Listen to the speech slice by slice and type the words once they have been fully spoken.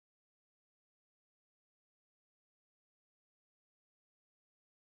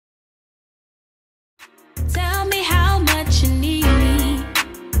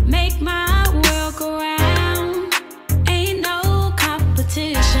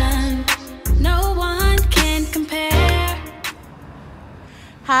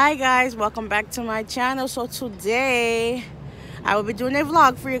Hi guys, welcome back to my channel. So today I will be doing a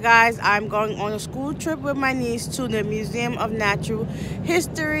vlog for you guys. I'm going on a school trip with my niece to the Museum of Natural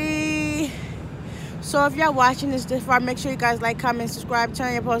History. So if y'all watching this far, make sure you guys like, comment, subscribe, turn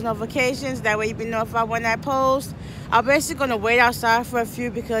on your post notifications. That way you be notified when I post. I'm basically gonna wait outside for a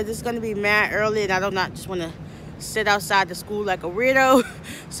few because it's gonna be mad early and I do not just wanna sit outside the school like a weirdo.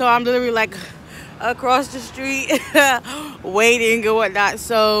 So I'm literally like across the street waiting and whatnot.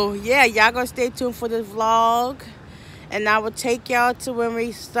 So yeah, y'all gonna stay tuned for this vlog and I will take y'all to when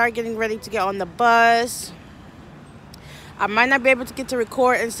we start getting ready to get on the bus. I might not be able to get to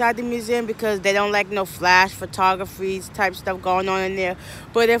record inside the museum because they don't like no flash photography type stuff going on in there,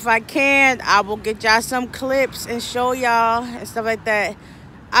 but if I can, I will get y'all some clips and show y'all and stuff like that.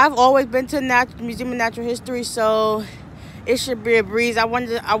 I've always been to the Museum of Natural History, so it should be a breeze. I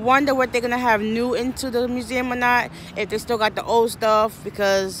wonder what they're gonna have new into the museum or not, if they still got the old stuff,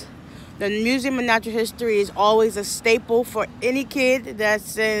 because the Museum of Natural History is always a staple for any kid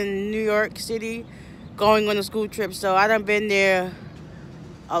that's in New York City going on a school trip. So I done been there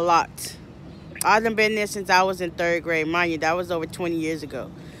a lot. I done been there since I was in 3rd grade. Mind you, that was over 20 years ago.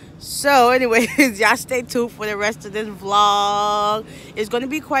 So anyways, y'all stay tuned for the rest of this vlog. It's going to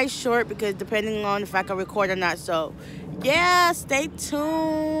be quite short because depending on if I can record or not. So yeah, stay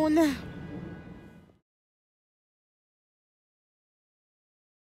tuned.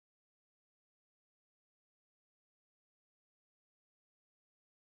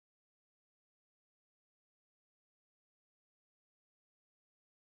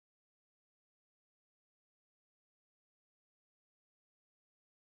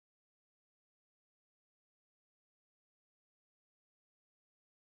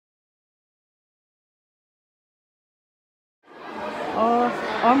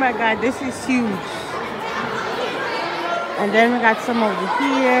 Oh my God, this is huge. And then we got some over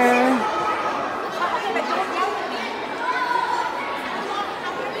here.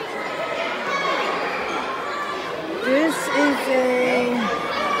 This is a...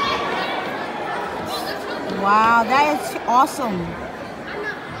 Wow, that is awesome.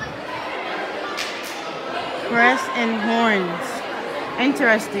 Crest and horns.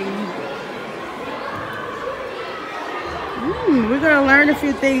 Interesting. We're gonna learn a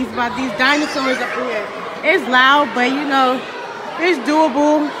few things about these dinosaurs up here. It's loud, but you know, it's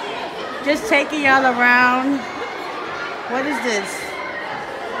doable. Just taking y'all around. What is this?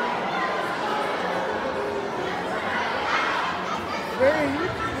 Very.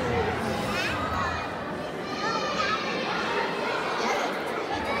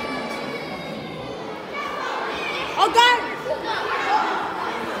 Oh God!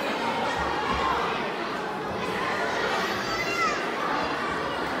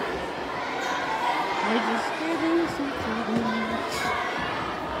 We're just getting some footage.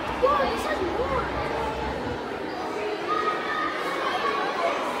 Whoa, this has more.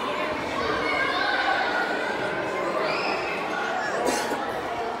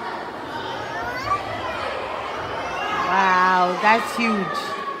 Wow, that's huge.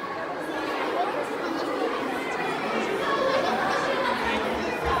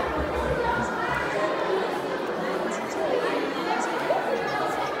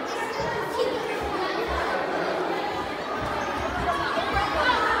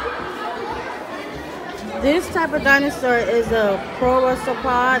 This type of dinosaur is a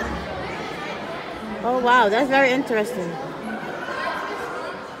prosopod. Oh wow, that's very interesting.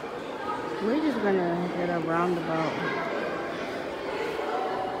 We're just gonna get a roundabout.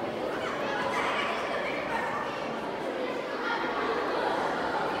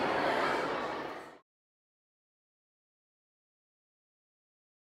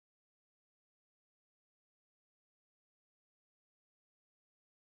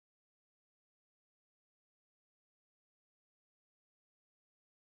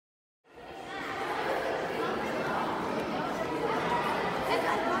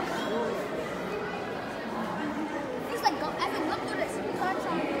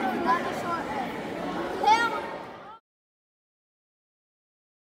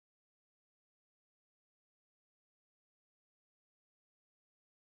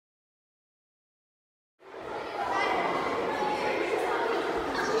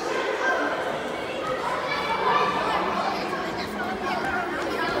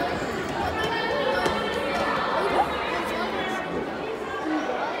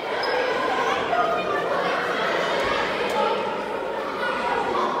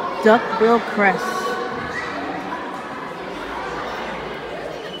 Duckbill crest.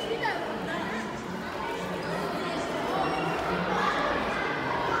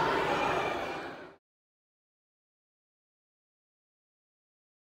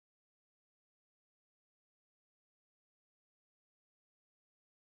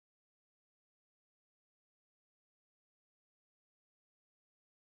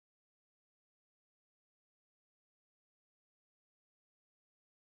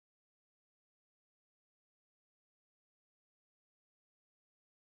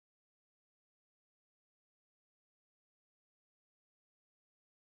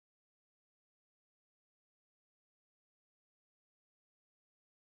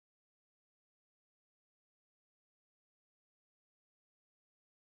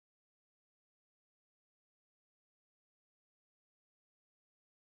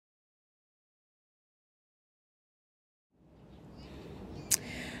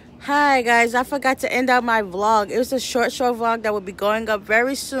 Hi guys, I forgot to end out my vlog. It was a short vlog that will be going up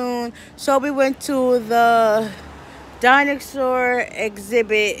very soon. So we went to the dinosaur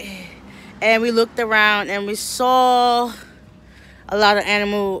exhibit and we looked around and we saw a lot of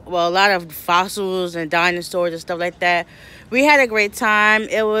a lot of fossils and dinosaurs and stuff like that. We had a great time.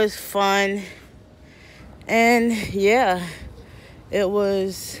 It was fun. And yeah, it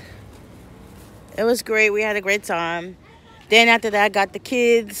was great. We had a great time. Then after that, I got the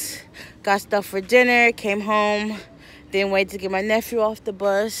kids, got stuff for dinner, came home, didn't wait to get my nephew off the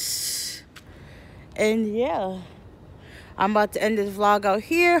bus. And yeah, I'm about to end this vlog out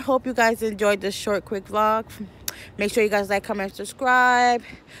here. Hope you guys enjoyed this short, quick vlog. Make sure you guys like, comment, subscribe.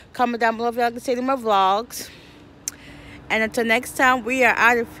 Comment down below if y'all can see any more vlogs. And until next time, we are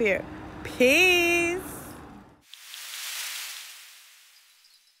out of here. Peace.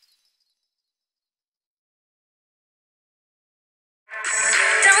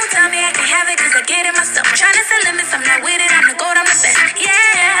 Don't tell me I can have it, cause I get it myself. Tryna